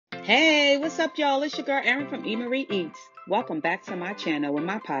Hey, what's up, y'all? It's your girl Erin from E. Marie Eats. Welcome back to my channel where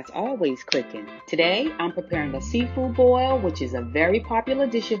my pot's always clicking. Today, I'm preparing a seafood boil, which is a very popular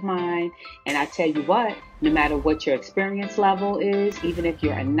dish of mine. And I tell you what, no matter what your experience level is, even if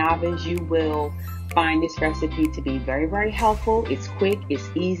you're a novice, you will find this recipe to be very, very helpful. It's quick, it's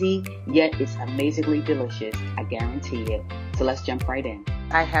easy, yet it's amazingly delicious. I guarantee it. So let's jump right in.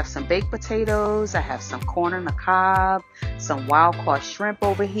 I have some baked potatoes, I have some corn on the cob, some wild-caught shrimp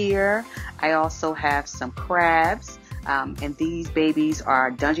over here. I also have some crabs, and these babies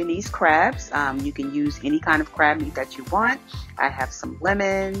are Dungeness crabs. You can use any kind of crab meat that you want. I have some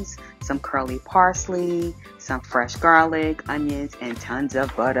lemons, some curly parsley, some fresh garlic, onions, and tons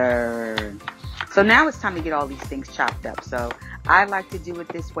of butter. So now it's time to get all these things chopped up. So I like to do it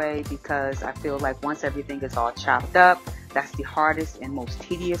this way because I feel like once everything is all chopped up, that's the hardest and most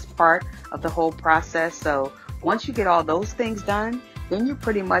tedious part of the whole process. So once you get all those things done, then you're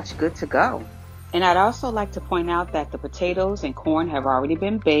pretty much good to go. And I'd also like to point out that the potatoes and corn have already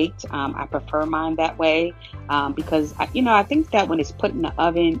been baked. I prefer mine that way because, I think that when it's put in the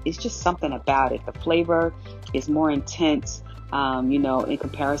oven, it's just something about it. The flavor is more intense, in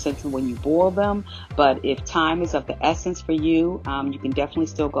comparison to when you boil them. But if time is of the essence for you, you can definitely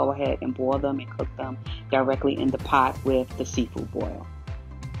still go ahead and boil them and cook them directly in the pot with the seafood boil.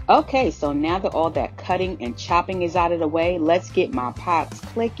 Okay, so now that all that cutting and chopping is out of the way, let's get my pots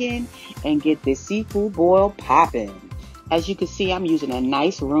clicking and get this seafood boil popping. As you can see, I'm using a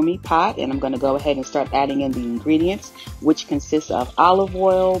nice roomy pot, and I'm going to go ahead and start adding in the ingredients, which consists of olive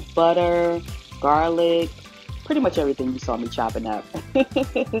oil, butter, garlic, pretty much everything you saw me chopping up.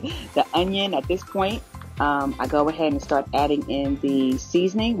 The onion at this point, I go ahead and start adding in the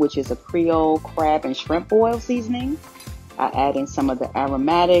seasoning, which is a Creole crab and shrimp boil seasoning. I add in some of the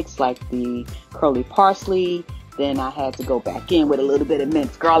aromatics like the curly parsley. Then I had to go back in with a little bit of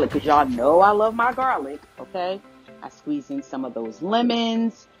minced garlic because y'all know I love my garlic, okay? I squeeze in some of those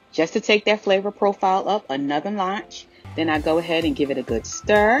lemons just to take that flavor profile up another notch. Then I go ahead and give it a good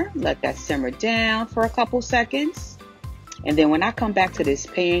stir. Let that simmer down for a couple seconds. And then when I come back to this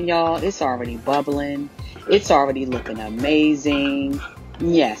pan, y'all, it's already bubbling. It's already looking amazing.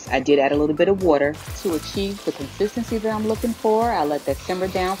 Yes, I did add a little bit of water to achieve the consistency that I'm looking for. I let that simmer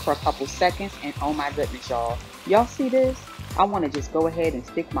down for a couple seconds, and oh my goodness, y'all. Y'all see this? I want to just go ahead and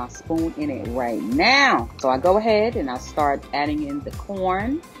stick my spoon in it right now. So I go ahead and I start adding in the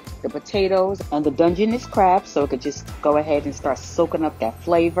corn, the potatoes, and the Dungeness crabs, so it could just go ahead and start soaking up that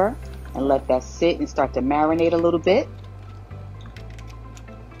flavor and let that sit and start to marinate a little bit.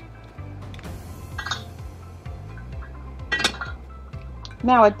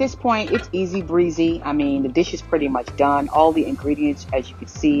 Now at this point, it's easy breezy. I mean, the dish is pretty much done. All the ingredients, as you can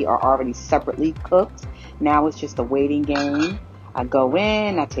see, are already separately cooked. Now it's just a waiting game. I go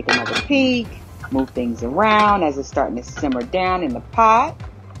in, I take another peek, move things around as it's starting to simmer down in the pot.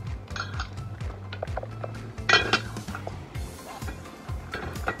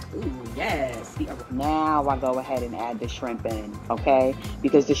 Ooh, yes. Now I go ahead and add the shrimp in, okay?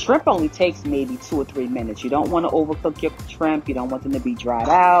 Because the shrimp only takes maybe 2 or 3 minutes. You don't want to overcook your shrimp. You don't want them to be dried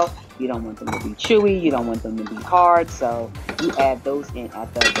out. You don't want them to be chewy. You don't want them to be hard. So you add those in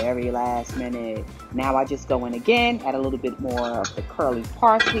at the very last minute. Now I just go in again, add a little bit more of the curly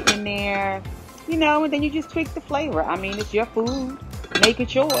parsley in there, and then you just tweak the flavor. I mean, it's your food. Make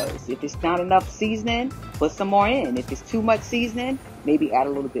it yours. If it's not enough seasoning, put some more in. If it's too much seasoning, maybe add a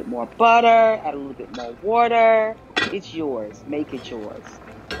little bit more butter, add a little bit more water. It's yours. Make it yours.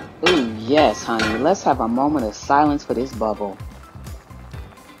 Ooh, yes, honey. Let's have a moment of silence for this bubble.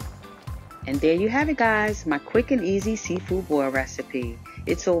 And there you have it, guys. My quick and easy seafood boil recipe.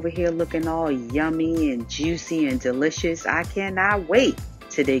 It's over here looking all yummy and juicy and delicious. I cannot wait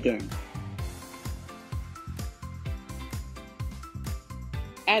to dig in.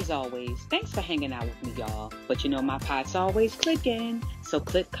 As always, thanks for hanging out with me, y'all. But my pot's always clicking. So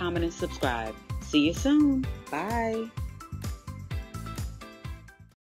click, comment, and subscribe. See you soon. Bye.